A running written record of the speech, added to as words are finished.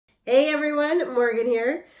Hey everyone, Morgan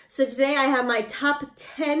here. So today I have my top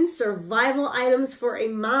 10 survival items for a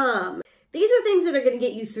mom. These are things that are going to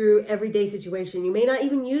get you through everyday situation. You may not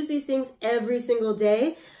even use these things every single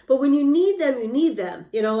day, but when you need them, you need them.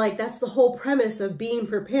 You know, like that's the whole premise of being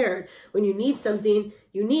prepared. When you need something,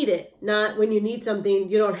 you need it. Not when you need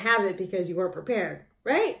something, you don't have it because you weren't prepared,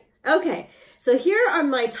 right? Okay, so here are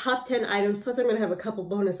my top 10 items, plus I'm going to have a couple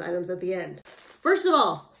bonus items at the end. First of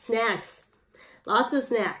all, snacks. Lots of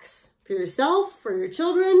snacks for yourself, for your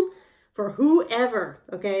children, for whoever,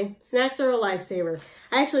 okay? Snacks are a lifesaver.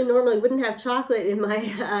 I actually normally wouldn't have chocolate in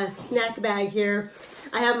my snack bag here.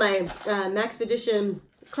 I have my Maxpedition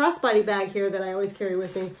crossbody bag here that I always carry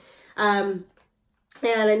with me. And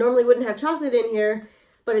I normally wouldn't have chocolate in here,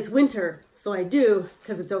 but it's winter, so I do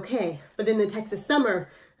because it's okay. But in the Texas summer,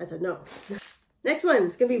 that's a no. Next one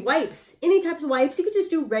is gonna be wipes. Any types of wipes. You could just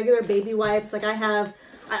do regular baby wipes like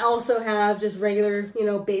I also have just regular, you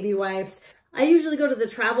know, baby wipes. I usually go to the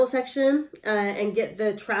travel section and get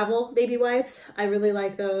the travel baby wipes. I really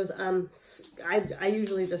like those. I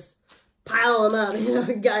usually just pile them up, you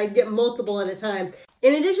know, I get multiple at a time.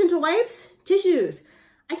 In addition to wipes, tissues.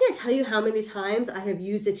 I can't tell you how many times I have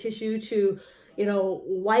used a tissue to, you know,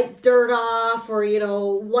 wipe dirt off or, you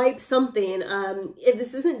know, wipe something.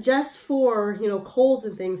 This isn't just for, you know, colds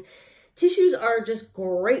and things. Tissues are just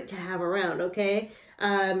great to have around, okay?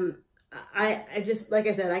 I just, like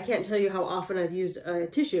I said, I can't tell you how often I've used a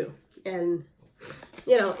tissue and,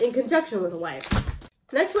 you know, in conjunction with a wipe.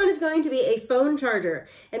 Next one is going to be a phone charger,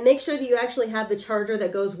 and make sure that you actually have the charger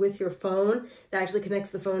that goes with your phone that actually connects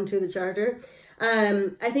the phone to the charger.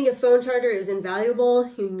 I think a phone charger is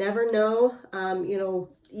invaluable. You never know. You know,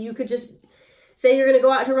 you could just say you're going to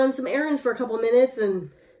go out to run some errands for a couple minutes and,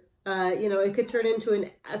 you know, it could turn into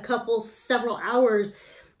several hours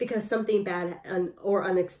because something bad or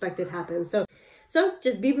unexpected happens. So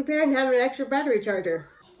just be prepared and have an extra battery charger.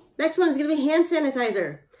 Next one is going to be hand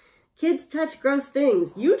sanitizer. Kids touch gross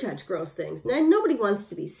things. You touch gross things. Now, nobody wants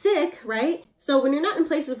to be sick, right? So when you're not in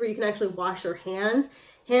places where you can actually wash your hands,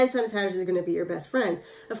 hand sanitizer is going to be your best friend.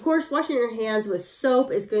 Of course, washing your hands with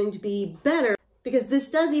soap is going to be better because this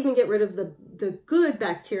does even get rid of the good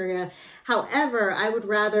bacteria. However, I would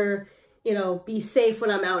rather, you know, be safe when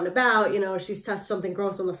I'm out and about. You know, she's touched something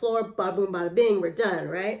gross on the floor, bada boom, bada bing, we're done,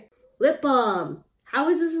 right? Lip balm. How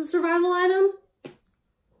is this a survival item?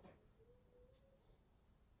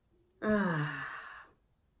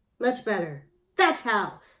 Much better. That's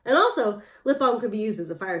how. And also, lip balm could be used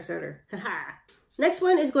as a fire starter. Next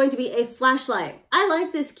one is going to be a flashlight. I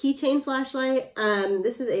like this keychain flashlight.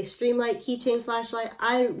 This is a Streamlight keychain flashlight.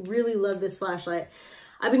 I really love this flashlight.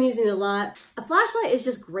 I've been using it a lot. A flashlight is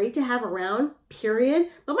just great to have around, period.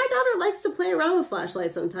 But my daughter likes to play around with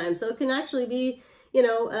flashlights sometimes, so it can actually be, you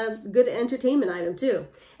know, a good entertainment item too.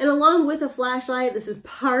 And along with a flashlight, this is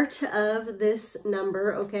part of this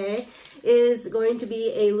number, okay, is going to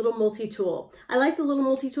be a little multi-tool. I like the little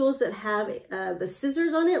multi-tools that have the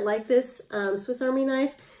scissors on it, like this Swiss Army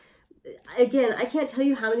knife. Again, I can't tell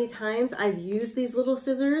you how many times I've used these little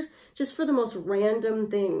scissors just for the most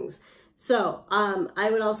random things. So I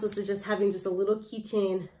would also suggest having just a little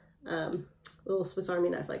keychain, little Swiss Army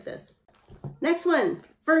knife like this. Next one,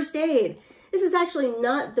 first aid. This is actually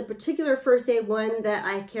not the particular first aid one that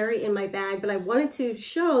I carry in my bag, but I wanted to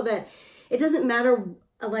show that it doesn't matter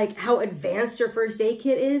like how advanced your first aid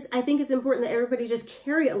kit is. I think it's important that everybody just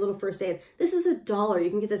carry a little first aid. This is $1. You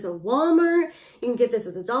can get this at Walmart. You can get this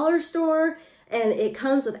at the dollar store. And it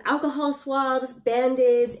comes with alcohol swabs,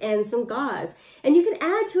 Band-Aids, and some gauze. And you can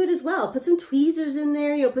add to it as well. Put some tweezers in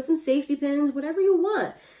there, you know, put some safety pins, whatever you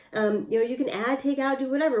want. You know, you can add, take out, do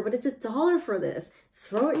whatever, but it's $1 for this.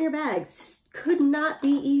 Throw it in your bag. Could not be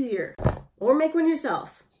easier. Or make one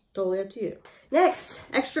yourself. Totally up to you. Next,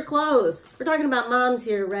 extra clothes. We're talking about moms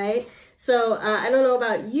here, right? So I don't know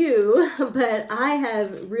about you, but I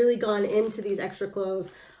have really gone into these extra clothes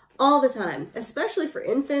all the time, especially for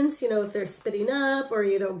infants, you know, if they're spitting up or,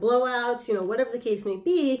 you know, blowouts, you know, whatever the case may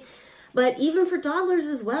be. But even for toddlers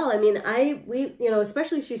as well. I mean, we, you know,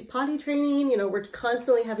 especially if she's potty training, you know, we're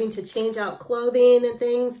constantly having to change out clothing and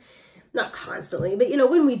things. Not constantly, but, you know,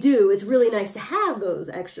 when we do, it's really nice to have those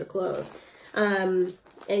extra clothes. And,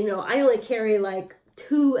 you know, I only carry like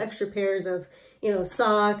 2 extra pairs of, you know,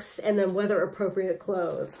 socks and then weather appropriate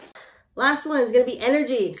clothes. Last one is going to be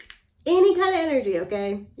energy. Any kind of energy,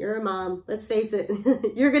 okay? You're a mom, let's face it.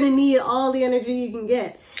 You're gonna need all the energy you can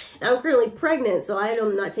get. Now, I'm currently pregnant, so I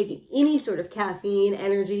am not taking any sort of caffeine,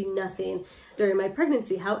 energy, nothing during my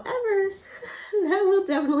pregnancy. However, that will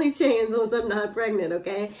definitely change once I'm not pregnant,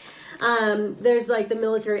 okay? There's like the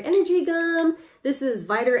military energy gum. This is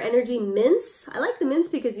Viter Energy Mints. I like the mints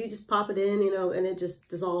because you just pop it in, you know, and it just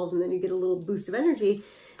dissolves and then you get a little boost of energy.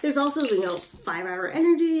 There's also, you know, 5-hour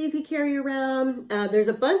energy you could carry around. There's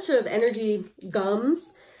a bunch of energy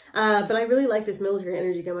gums, but I really like this military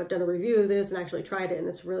energy gum. I've done a review of this and actually tried it, and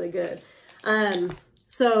it's really good.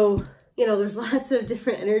 So, you know, there's lots of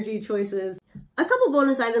different energy choices. A couple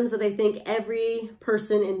bonus items that I think every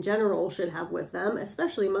person in general should have with them,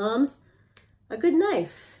 especially moms: a good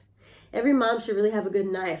knife. Every mom should really have a good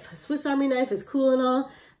knife. A Swiss Army knife is cool and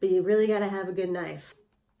all, but you really gotta have a good knife.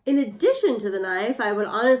 In addition to the knife, I would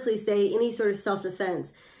honestly say any sort of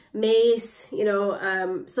self-defense. Mace, you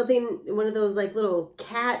know, something, one of those like little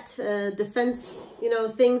cat defense, you know,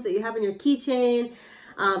 things that you have in your keychain,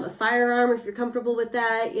 a firearm if you're comfortable with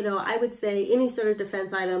that. You know, I would say any sort of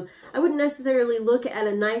defense item. I wouldn't necessarily look at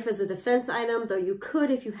a knife as a defense item, though you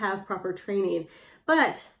could if you have proper training.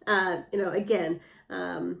 But, you know, again,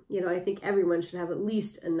 you know, I think everyone should have at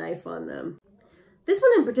least a knife on them. This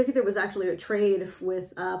one in particular was actually a trade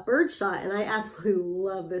with Birdshot, and I absolutely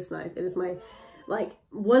love this knife. It is my, like,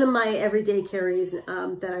 one of my everyday carries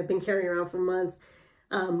that I've been carrying around for months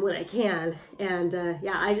when I can. And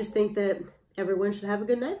yeah, I just think that everyone should have a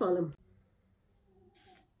good knife on them.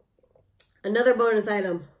 Another bonus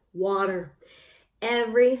item: water.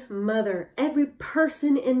 Every mother, every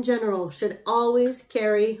person in general should always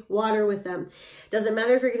carry water with them. Doesn't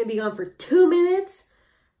matter if you're going to be gone for 2 minutes,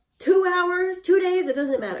 2 hours, 2 days, it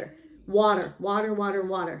doesn't matter. Water, water, water,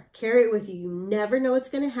 water. Carry it with you. You never know what's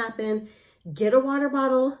going to happen. Get a water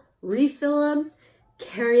bottle, refill them,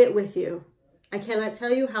 carry it with you. I cannot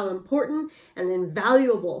tell you how important and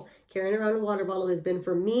invaluable carrying around a water bottle has been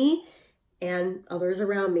for me and others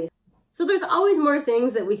around me. So there's always more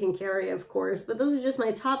things that we can carry, of course, but those are just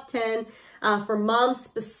my top 10 for moms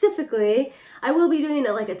specifically. I will be doing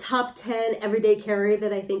like a top 10 everyday carry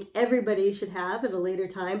that I think everybody should have at a later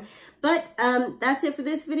time. But that's it for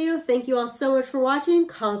this video. Thank you all so much for watching.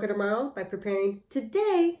 Conquer tomorrow by preparing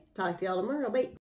today. Talk to y'all tomorrow. Bye.